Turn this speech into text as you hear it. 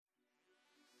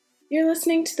You're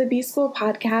listening to the B School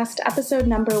Podcast, episode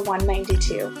number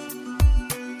 192.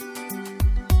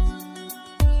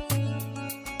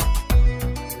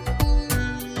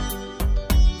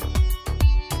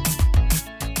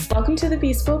 Welcome to the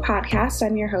B School Podcast.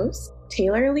 I'm your host,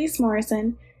 Taylor Elise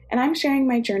Morrison, and I'm sharing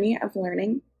my journey of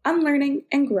learning, unlearning,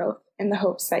 and growth in the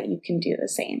hopes that you can do the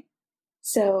same.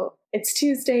 So it's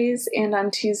Tuesdays, and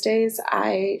on Tuesdays,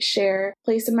 I share a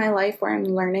place in my life where I'm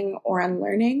learning or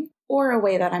unlearning, or a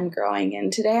way that I'm growing.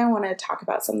 And today I want to talk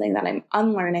about something that I'm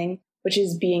unlearning, which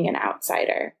is being an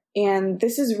outsider. And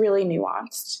this is really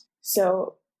nuanced.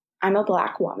 So I'm a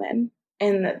Black woman,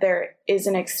 and there is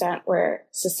an extent where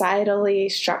societally,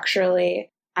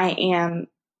 structurally, I am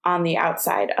on the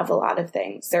outside of a lot of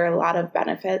things. There are a lot of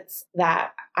benefits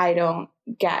that I don't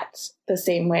get the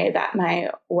same way that my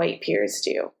white peers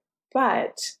do.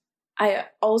 But I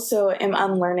also am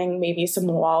unlearning maybe some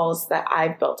walls that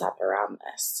I've built up around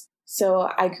this.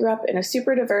 So I grew up in a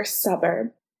super diverse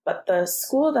suburb, but the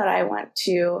school that I went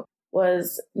to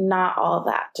was not all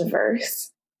that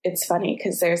diverse. It's funny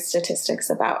because there's statistics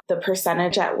about the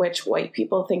percentage at which white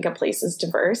people think a place is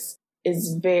diverse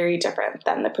is very different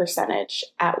than the percentage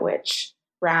at which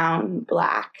brown,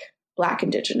 black,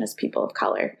 indigenous people of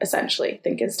color essentially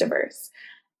think is diverse.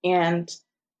 And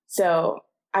so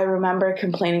I remember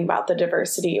complaining about the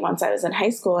diversity once I was in high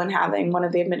school and having one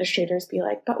of the administrators be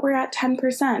like, but we're at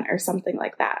 10% or something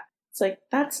like that. It's like,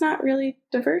 that's not really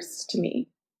diverse to me.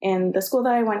 In the school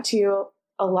that I went to,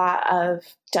 a lot of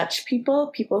Dutch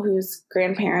people whose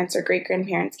grandparents or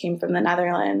great-grandparents came from the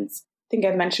Netherlands. I think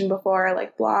I've mentioned before,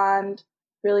 like blonde,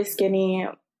 really skinny.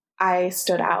 I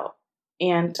stood out.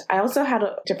 And I also had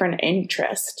a different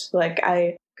interest. Like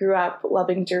I grew up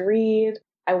loving to read.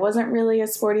 I wasn't really a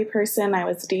sporty person. I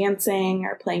was dancing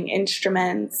or playing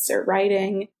instruments or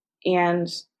writing. And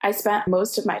I spent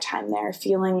most of my time there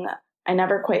feeling that I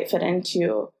never quite fit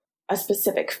into a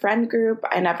specific friend group.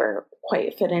 I never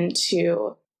quite fit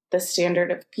into the standard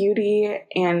of beauty.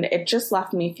 And it just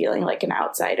left me feeling like an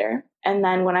outsider. And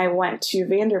then when I went to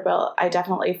Vanderbilt, I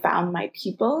definitely found my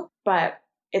people, but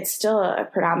it's still a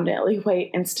predominantly white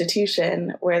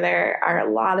institution where there are a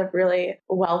lot of really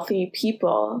wealthy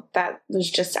people that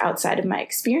was just outside of my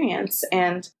experience.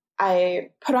 And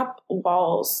I put up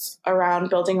walls around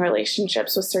building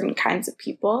relationships with certain kinds of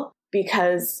people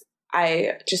because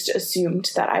I just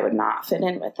assumed that I would not fit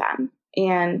in with them.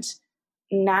 And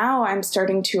now I'm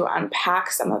starting to unpack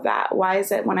some of that. Why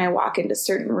is it when I walk into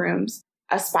certain rooms,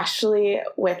 especially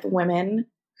with women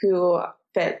who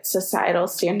fit societal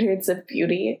standards of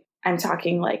beauty, I'm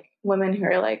talking like women who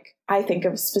are like, I think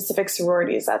of specific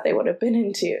sororities that they would have been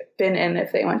in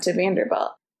if they went to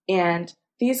Vanderbilt. And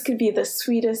these could be the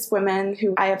sweetest women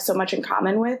who I have so much in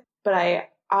common with, but I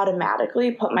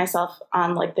automatically put myself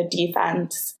on like the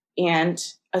defense and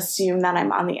assume that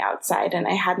I'm on the outside. And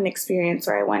I had an experience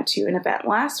where I went to an event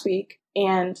last week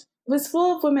and it was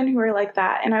full of women who were like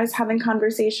that. And I was having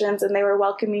conversations and they were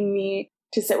welcoming me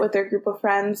to sit with their group of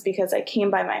friends because I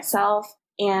came by myself.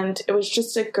 And it was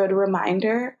just a good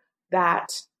reminder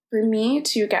that for me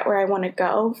to get where I want to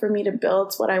go, for me to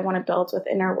build what I want to build with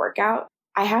Inner Workout,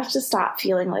 I have to stop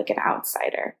feeling like an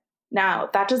outsider. Now,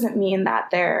 that doesn't mean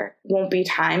that there won't be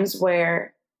times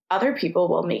where other people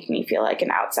will make me feel like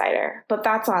an outsider, but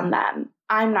that's on them.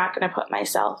 I'm not going to put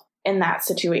myself in that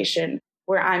situation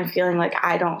where I'm feeling like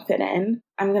I don't fit in.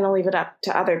 I'm going to leave it up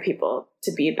to other people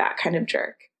to be that kind of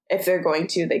jerk. If they're going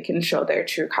to, they can show their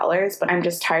true colors, but I'm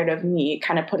just tired of me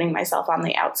kind of putting myself on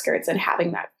the outskirts and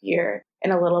having that fear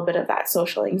and a little bit of that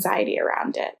social anxiety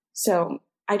around it. So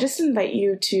I just invite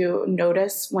you to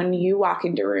notice when you walk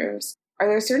into rooms, are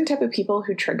there certain type of people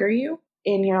who trigger you?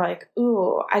 And you're like,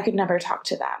 ooh, I could never talk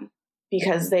to them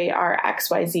because they are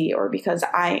XYZ or because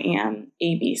I am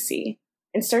ABC.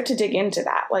 And start to dig into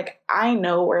that. Like, I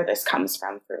know where this comes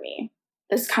from for me.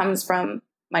 This comes from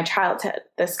my childhood.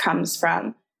 This comes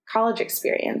from college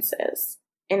experiences.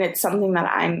 And it's something that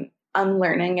I'm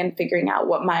unlearning and figuring out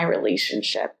what my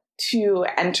relationship to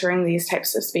entering these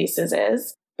types of spaces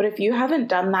is. But if you haven't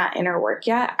done that inner work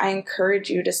yet, I encourage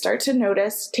you to start to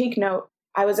notice, take note,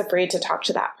 I was afraid to talk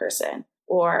to that person.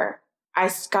 Or I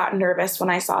got nervous when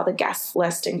I saw the guest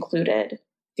list included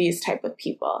these type of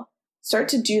people. Start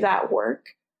to do that work.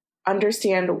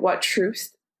 Understand what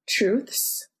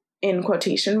truths, in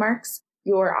quotation marks,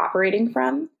 you're operating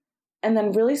from. And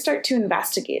then really start to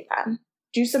investigate them.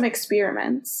 Do some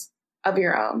experiments of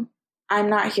your own. I'm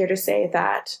not here to say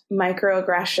that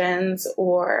microaggressions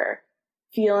or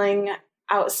feeling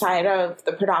outside of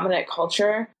the predominant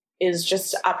culture is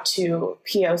just up to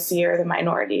POC or the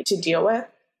minority to deal with.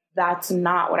 That's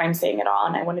not what I'm saying at all.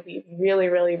 And I want to be really,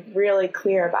 really, really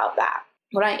clear about that.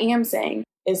 What I am saying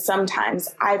is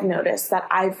sometimes I've noticed that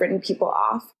I've written people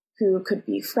off who could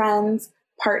be friends,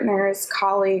 partners,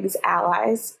 colleagues,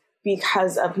 allies,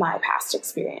 because of my past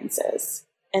experiences.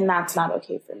 And that's not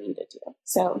okay for me to do.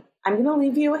 So I'm going to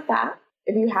leave you with that.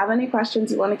 If you have any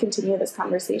questions, you want to continue this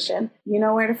conversation, you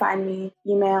know where to find me,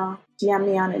 email, DM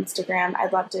me on Instagram.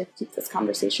 I'd love to keep this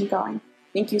conversation going.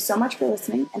 Thank you so much for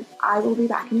listening, and I will be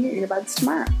back in your earbuds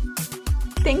tomorrow.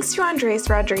 Thanks to Andres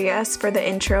Rodriguez for the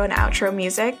intro and outro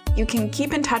music. You can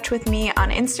keep in touch with me on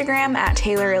Instagram at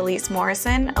Taylor Elise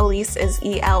Morrison. Elise is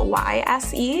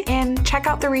ELYSE. And check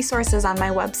out the resources on my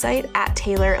website at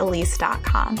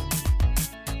taylorelise.com.